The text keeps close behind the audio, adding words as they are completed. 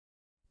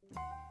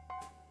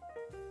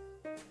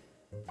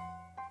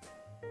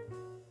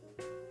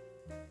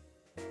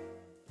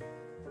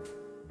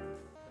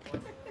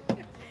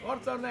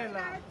Forza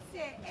Ornella.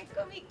 Grazie,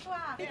 eccomi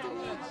qua. Nice to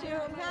meet you.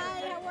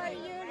 Hi, how are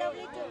you?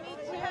 Lovely to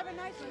meet you. Have a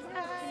nice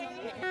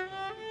time.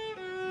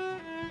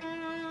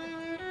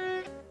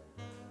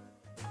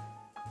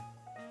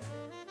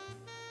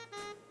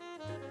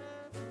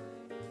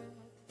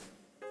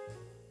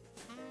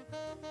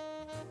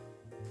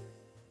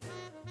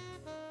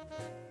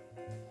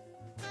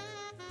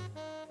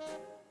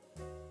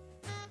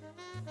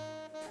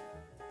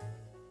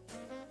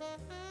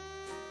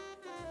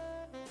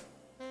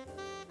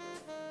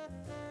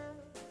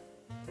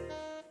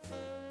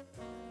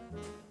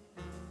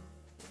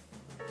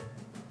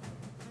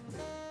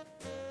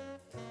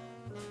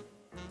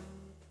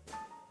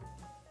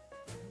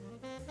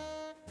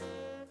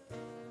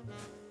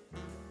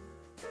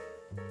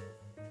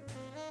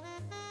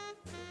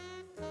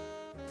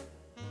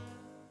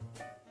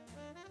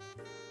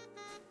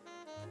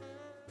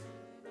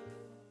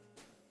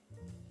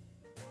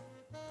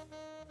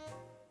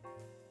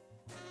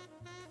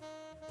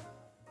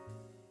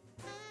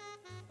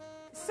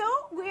 So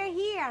we're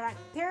here at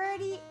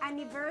 30th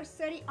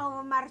anniversary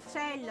of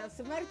Marcello.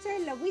 So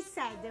Marcello, we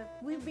said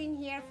we've been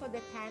here for the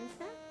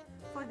 10th,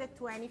 for the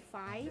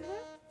 25.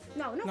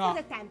 No, not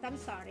for the 10th, I'm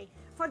sorry.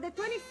 For the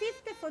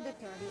 25th, for the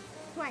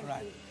 30th. 20,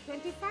 right.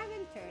 25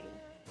 and 30.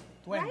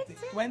 20, right?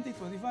 20,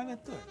 25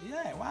 and 30.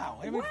 Yeah, wow.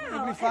 Every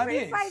 5 every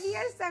years. 5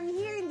 years I'm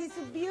here in this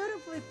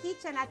beautiful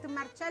kitchen at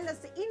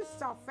Marcello's in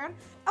Suffern.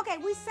 Okay,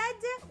 we said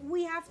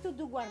we have to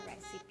do one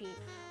recipe.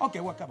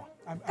 Okay, well, come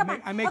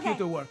on. I make you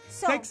to work.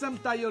 So, take some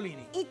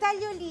tagliolini.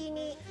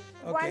 Tagliolini,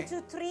 okay. 1,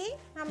 2, 3.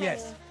 How many?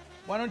 Yes.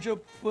 Why don't you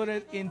put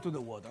it into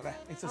the water?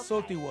 It's a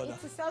salty water.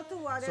 It's a salty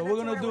water. So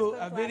we're going to do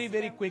a very,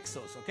 very quick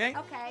sauce, okay?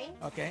 Okay.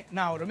 Okay.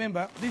 Now,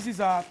 remember, this is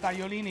a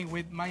tagliolini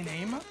with my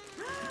name,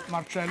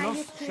 Marcello,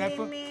 chef.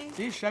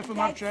 This chef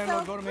Marcello,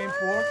 so gourmet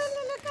cool. imports.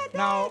 Look at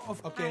Now,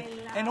 that. okay,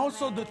 and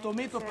also the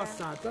tomato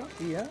passata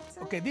here.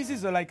 Okay, this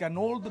is like an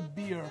old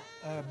beer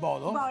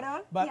bottle.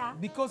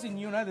 But because in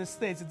United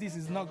States this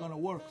is not going to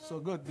work so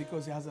good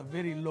because it has a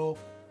very low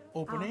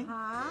opening.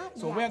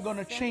 So we're going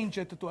to change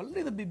it to a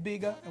little bit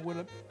bigger and with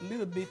a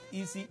little bit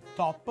easy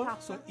top,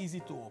 so easy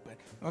to open.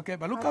 Okay,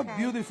 but look how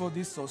beautiful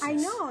this sauce is. I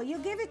know, you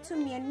gave it to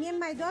me and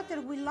my daughter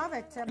will love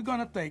it. We're going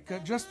to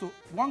take just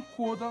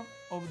 1/4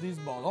 of this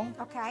bottle.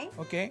 Okay.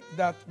 Okay,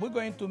 that we're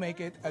going to make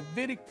it a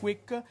very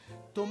quick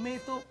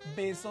tomato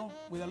basil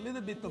with a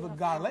little bit of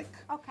garlic.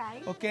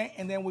 Okay. Okay,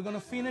 and then we're going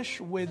to finish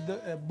with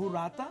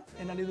burrata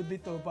and a little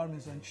bit of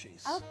Parmesan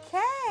cheese.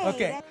 Okay.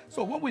 Okay,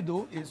 so what we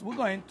do is we're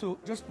going to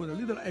just put a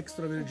little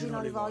extra virgin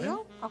olive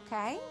oil.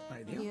 Okay.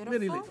 Right here.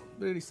 Very little,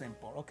 very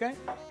simple, okay?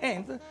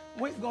 And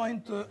we're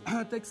going to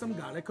take some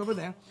garlic over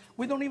there.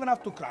 We don't even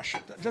have to crush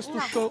it, just to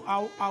show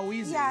how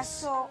easy it is.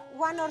 So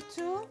 1 or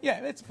 2? Yeah,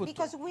 let's put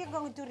because we're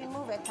going to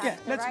remove it after, yeah,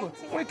 let's right?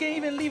 put. We can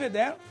even leave it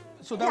there,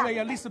 so that way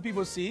at least the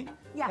people see.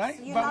 Yes, right?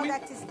 you but know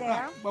that is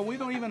there. But we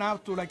don't even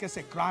have to, like I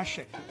said, crush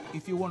it.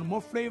 If you want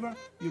more flavor,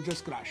 you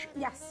just crush it.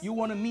 Yes. You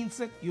want to mince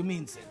it, you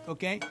mince it,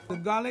 okay? The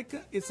garlic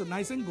is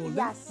nice and golden.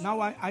 Yes. Now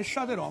I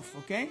shut it off,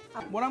 okay?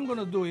 What I'm going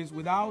to do is,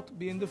 without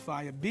being the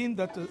fire, being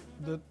that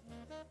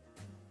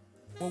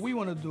what we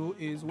want to do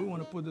is we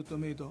want to put the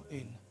tomato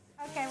in.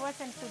 Okay,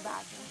 wasn't too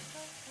bad.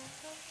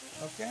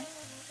 Okay?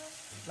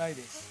 Like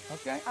this,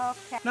 okay?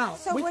 Okay. Now,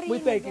 so we're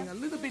taking a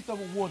little bit of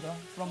water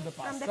from the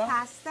pasta. From the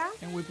pasta.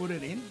 And we put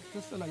it in,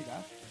 just like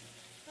that.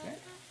 Okay?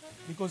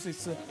 Because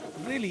it's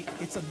really,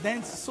 it's a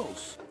dense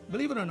sauce.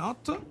 Believe it or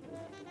not,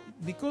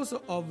 because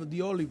of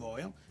the olive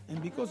oil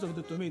and because of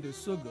the tomato is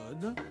so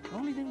good, the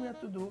only thing we have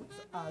to do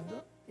is add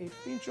a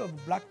pinch of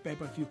black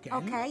pepper if you can.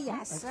 Okay,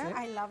 yes,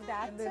 I love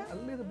that. And then a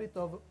little bit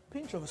of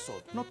pinch of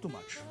salt, not too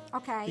much.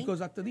 Okay.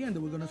 Because at the end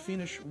we're going to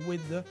finish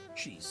with the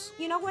cheese.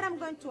 You know what I'm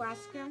going to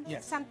ask you?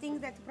 Yes. Something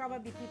that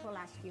probably people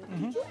ask you.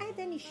 Did you add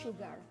any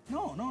sugar?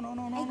 No.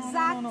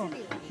 Exactly. No.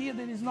 Here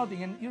there is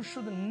nothing, and you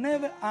should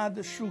never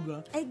add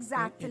sugar.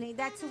 Exactly.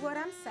 That's what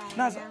I'm saying.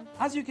 Now,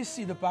 as you can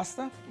see, the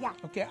pasta. Yeah.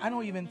 Okay, I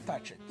don't even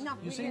touch it. No,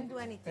 you see? didn't do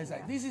anything.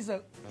 Exactly. This is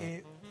a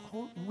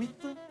whole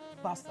wheat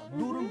pasta,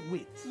 durum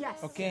wheat.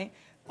 Yes. Okay,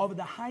 of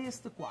the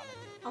highest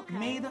quality. Okay.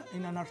 Made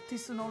in an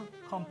artisanal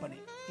company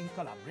in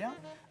Calabria,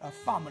 a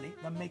family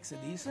that makes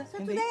this. So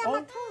today I'm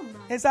at home.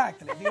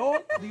 Exactly,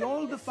 the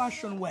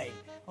old-fashioned way.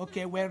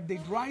 Okay, where they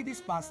dry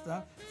this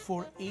pasta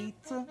for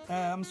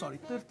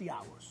 30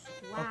 hours.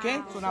 Wow.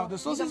 Okay, so now the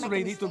sauce is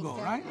ready to go,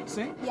 right?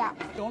 See? Yeah.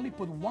 You only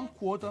put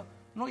 1/4,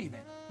 not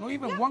even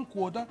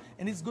 1/4,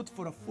 and it's good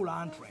for a full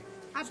entree.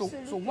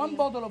 Absolutely. So 1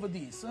 bottle of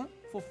this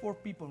for 4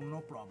 people, no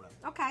problem.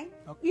 Okay.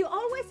 You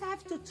always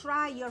have to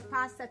try your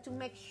pasta to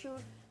make sure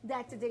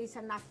that there is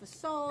enough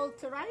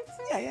salt, right?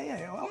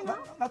 Yeah. Well,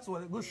 that's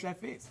what a good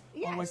chef is.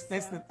 Yes. Always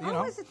taste it, you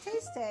always know.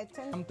 Taste it.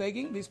 I'm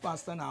taking this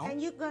pasta now. And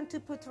you're going to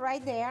put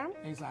right there.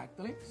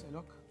 Exactly. So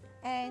look.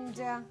 And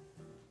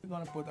we're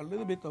going to put a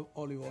little bit of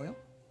olive oil.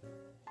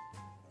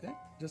 Okay,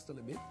 just a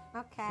little bit.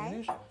 Okay.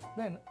 Finish.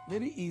 Then,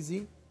 very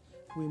easy,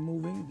 we're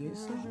moving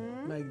this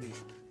like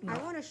this. I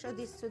want to show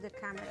this to the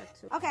camera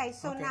too. Okay,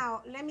 so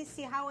now let me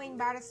see how I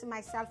embarrass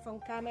myself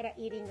on camera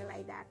eating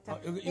like that.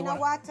 You know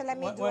what? Let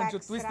me do Why don't extra.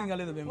 you twisting a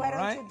little bit more, Why don't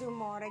right? you do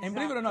more? Exactly. And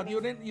believe it or not,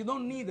 you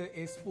don't need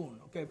a spoon.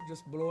 Okay,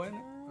 just blow in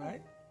it,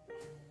 right?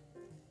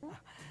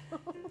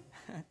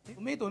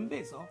 Tomato and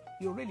basil,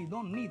 you really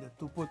don't need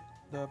to put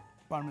the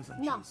Parmesan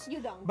cheese. No,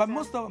 you don't. But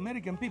most of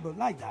American people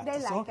like that. They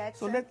like it.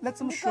 So let's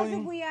show you.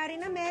 Because we are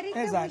in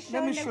America, Exactly.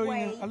 Let me show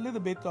way. you a little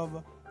bit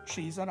of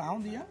cheese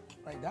around here,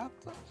 like that.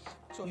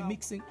 So you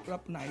mix it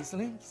up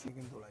nicely. So you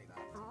can do like that.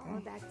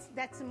 Oh,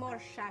 that's more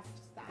chef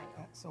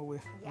style. So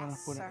we're gonna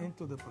put it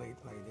into the plate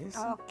like this.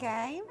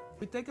 Okay.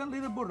 We take a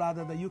little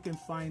burrata that you can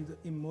find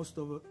in most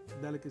of a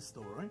delicate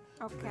store, right?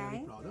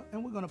 Okay.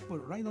 And we're gonna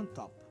put it right on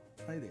top,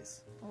 like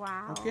this.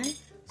 Wow. Okay.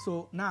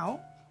 So now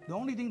the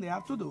only thing they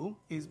have to do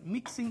is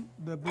mixing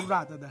the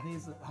burrata that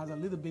has a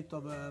little bit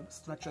of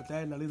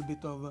stracciatella, a little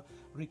bit of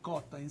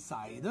ricotta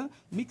inside,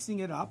 mixing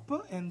it up,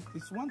 and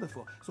it's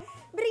wonderful. So,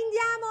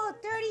 Brindiamo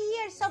 30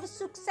 years of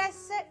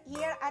success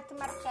here at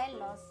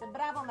Marcello's.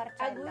 Bravo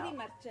Marcello. Auguri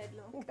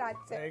Marcello. Grazie.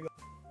 there you go.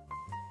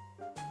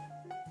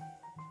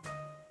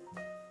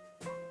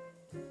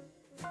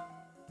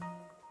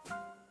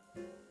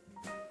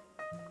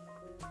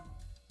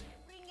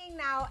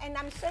 Now, and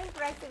I'm so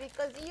impressed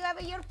because you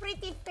have your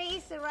pretty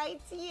face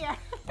right here.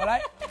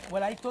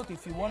 Well, I thought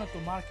if you wanted to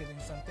market in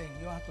something,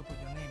 you have to put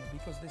your name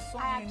because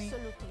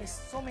there's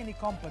so many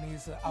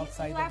companies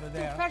outside over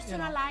there. You have to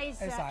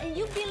personalize, Exactly. and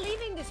you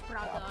believe in this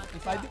product.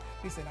 If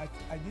listen,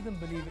 I didn't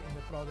believe in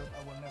the product,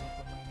 I will never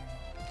put my name on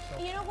it.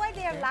 So, You know why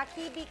they are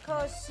lucky?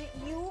 Because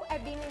you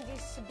have been in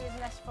this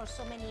business for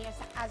so many years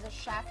as a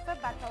chef,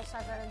 but also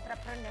as an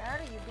entrepreneur.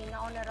 You've been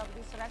owner of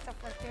this restaurant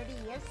for 30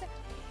 years.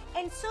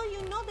 And so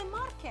you know the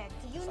market,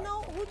 you know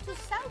who to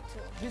sell to.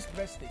 These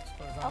breast sticks,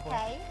 for example,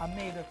 are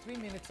made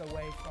 5 minutes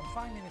away from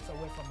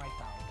my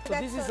town. So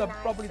That's this is so nice.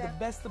 probably the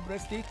best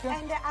breast stick.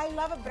 And I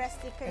love a breast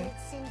stick, and it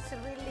seems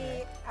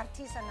really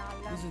artisanal.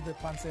 This is the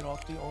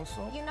panzerotti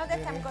also. You know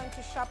that I'm going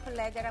to shop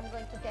later, I'm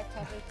going to get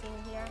everything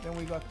here. Then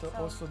we got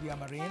also the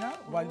amarena,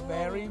 wild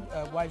berry,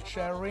 wild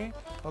cherry,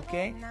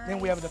 okay? Nice. Then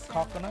we have the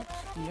coconut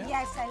here.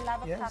 Yes, I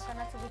love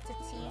coconut with the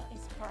tea,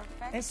 it's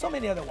perfect. And so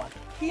many other ones.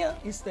 Here,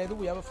 instead,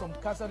 we have from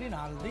Casa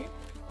Rinaldi.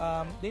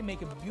 They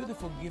make a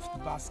beautiful gift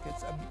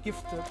baskets, a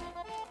gift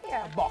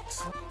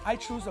box. I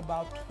choose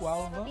about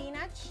 12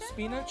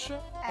 spinach,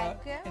 egg,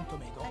 and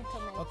tomato. and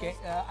tomatoes. Okay,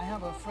 I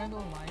have a friend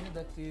of mine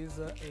that is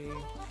a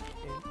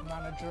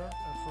manager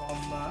from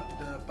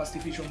the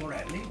Pastificio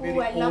Morelli, very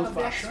I love old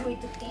black fashioned.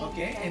 sweet tea.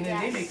 Okay, and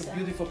then they make a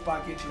beautiful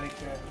package like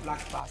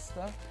black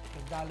pasta,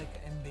 the garlic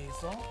and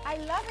basil. I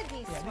love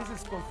this Yeah, this one.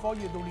 is called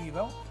foglio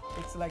d'olivo.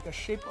 It's like a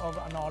shape of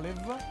an olive.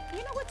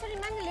 You know what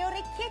rimane? Le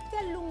orecchiette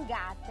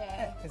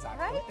allungate.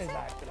 Exactly, Right?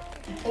 exactly.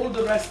 All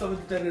the rest of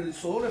the terre del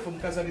sole from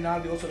Casa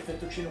Rinaldi, also the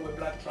fettuccine with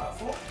black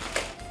truffle.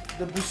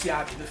 The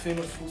busiati, the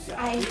famous busiati.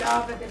 I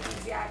love the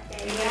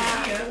busiate.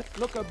 Yeah. Here,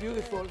 look how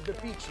beautiful the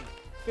peachy,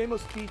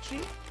 famous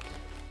peachy.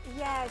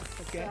 Yes.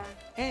 Okay.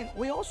 And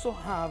we also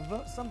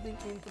have something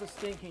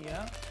interesting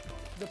here,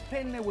 the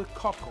penne with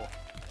cocoa.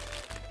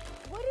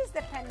 What is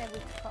the penne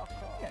with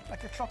cocoa? Yeah,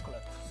 like a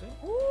chocolate,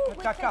 see? Ooh, Like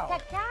with cacao.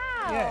 the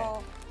cacao.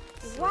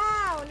 Yeah.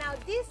 Wow, now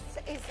this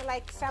is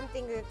like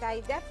something that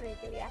I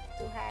definitely have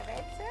to have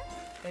it.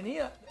 And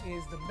here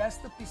is the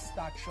best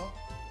pistachio,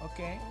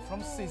 okay,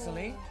 from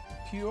Sicily,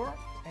 pure,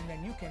 and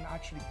then you can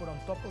actually put on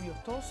top of your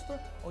toast,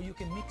 or you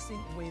can mix it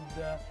with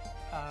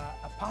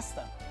a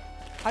pasta.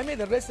 I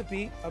made a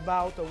recipe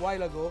about a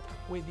while ago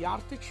with the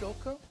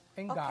artichoke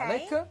and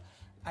garlic.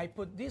 I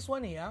put this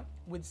one here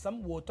with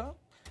some water.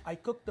 I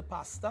cooked the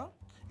pasta,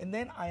 and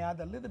then I add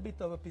a little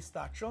bit of a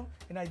pistachio,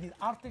 and I did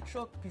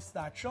artichoke,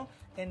 pistachio,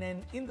 and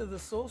then into the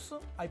sauce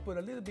I put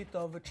a little bit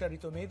of cherry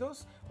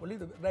tomatoes, a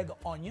little red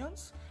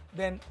onions,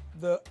 then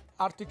the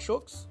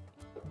artichokes,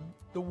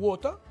 the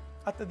water.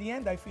 At the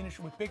end I finish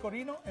with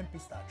pecorino and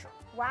pistachio.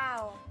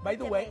 Wow. By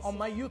the way, on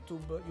my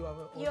YouTube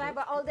you have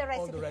all the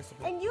recipes.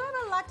 recipes. And you have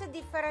a lot of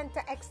different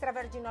extra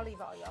virgin olive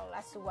oil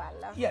as well.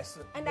 Yes.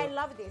 And I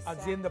love this.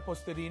 Azienda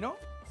Posterino.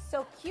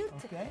 So cute.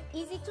 Okay.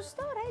 Easy to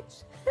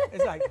storage.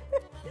 Exactly.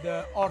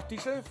 The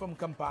Ortice from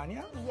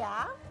Campania.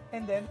 Yeah.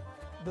 And then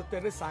the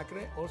Terre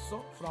Sacre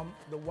also from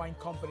the wine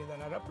company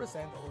that I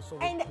represent also.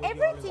 And with the olive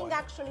everything, oil.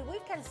 actually, we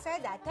can say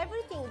that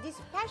everything,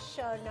 this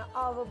passion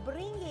of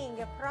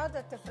bringing a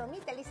product from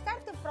Italy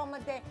started from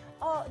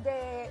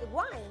the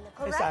wine,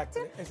 correct?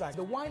 Exactly.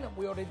 The wine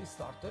we already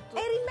started.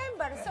 I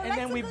remember. So and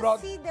let's then we go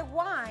brought, see the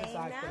wine.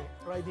 Exactly,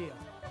 right here.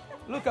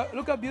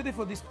 Look how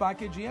beautiful this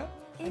package here.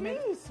 It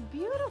is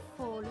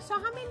beautiful. So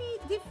how many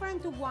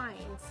different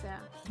wines?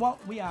 Well,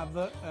 we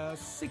have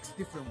 6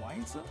 different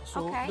wines.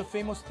 So the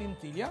famous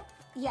Tintiglia,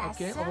 Yes.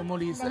 Okay, of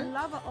Molise. I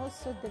love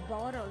also the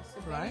bottles,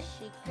 very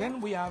chic.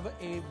 Then we have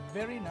a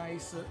very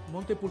nice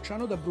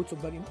Montepulciano d'Abruzzo,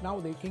 but now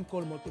they can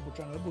call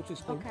Montepulciano d'Abruzzo,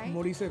 it's called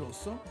Molise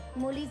Rosso.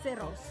 Molise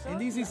Rosso. And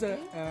this is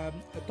a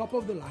top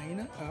of the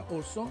line,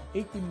 also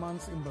 18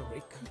 months in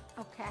barrique.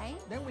 Okay.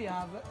 Then we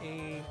have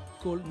a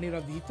called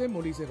Neravite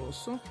Molise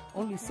Rosso,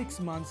 only 6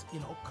 months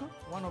in oak,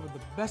 one of the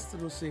best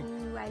rosé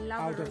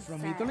out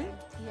from Italy.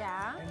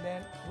 Yeah. And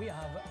then we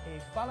have a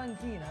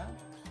Falanchina.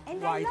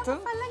 And I love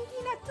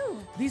Falanchina too.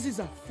 This is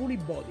a fully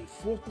body,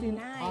 14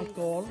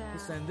 alcohol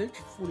percentage,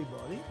 fully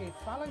body. A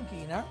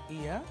Falanchina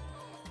here,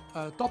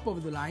 top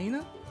of the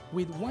line,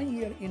 with 1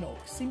 year in oak,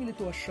 similar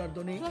to a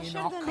Chardonnay in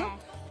oak.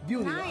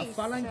 Beautiful. A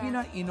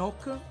Falanchina in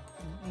oak,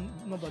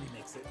 nobody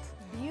makes it.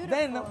 Beautiful.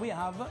 Then we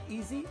have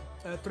easy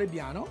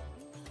Trebbiano.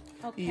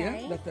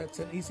 Here, that's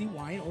an easy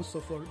wine, also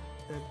for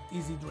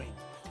easy drink.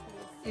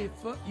 If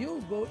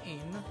you go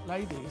in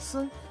like this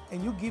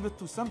and you give it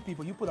to some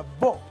people, you put a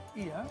bow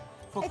here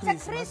for Christmas.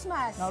 It's a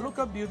Christmas. Now look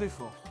how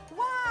beautiful.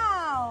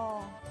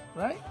 Wow.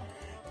 Right?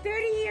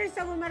 30 years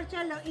of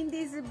Marcello in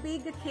this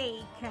big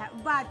cake,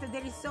 but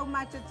there is so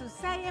much to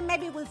say, and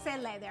maybe we'll say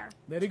later.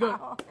 There you go.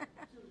 Oh.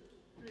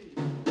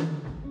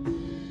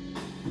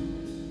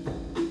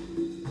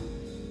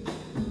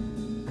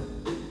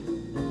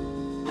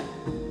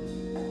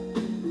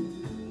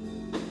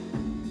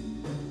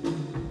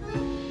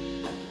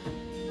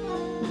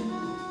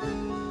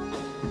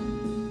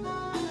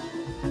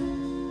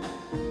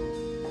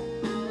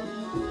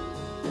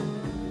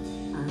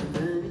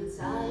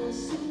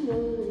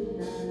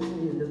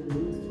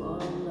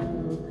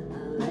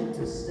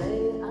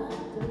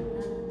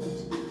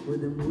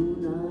 With the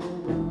moon above,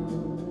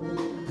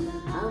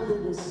 under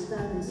the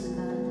starry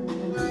sky,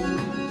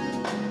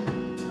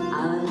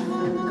 I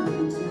feel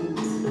content.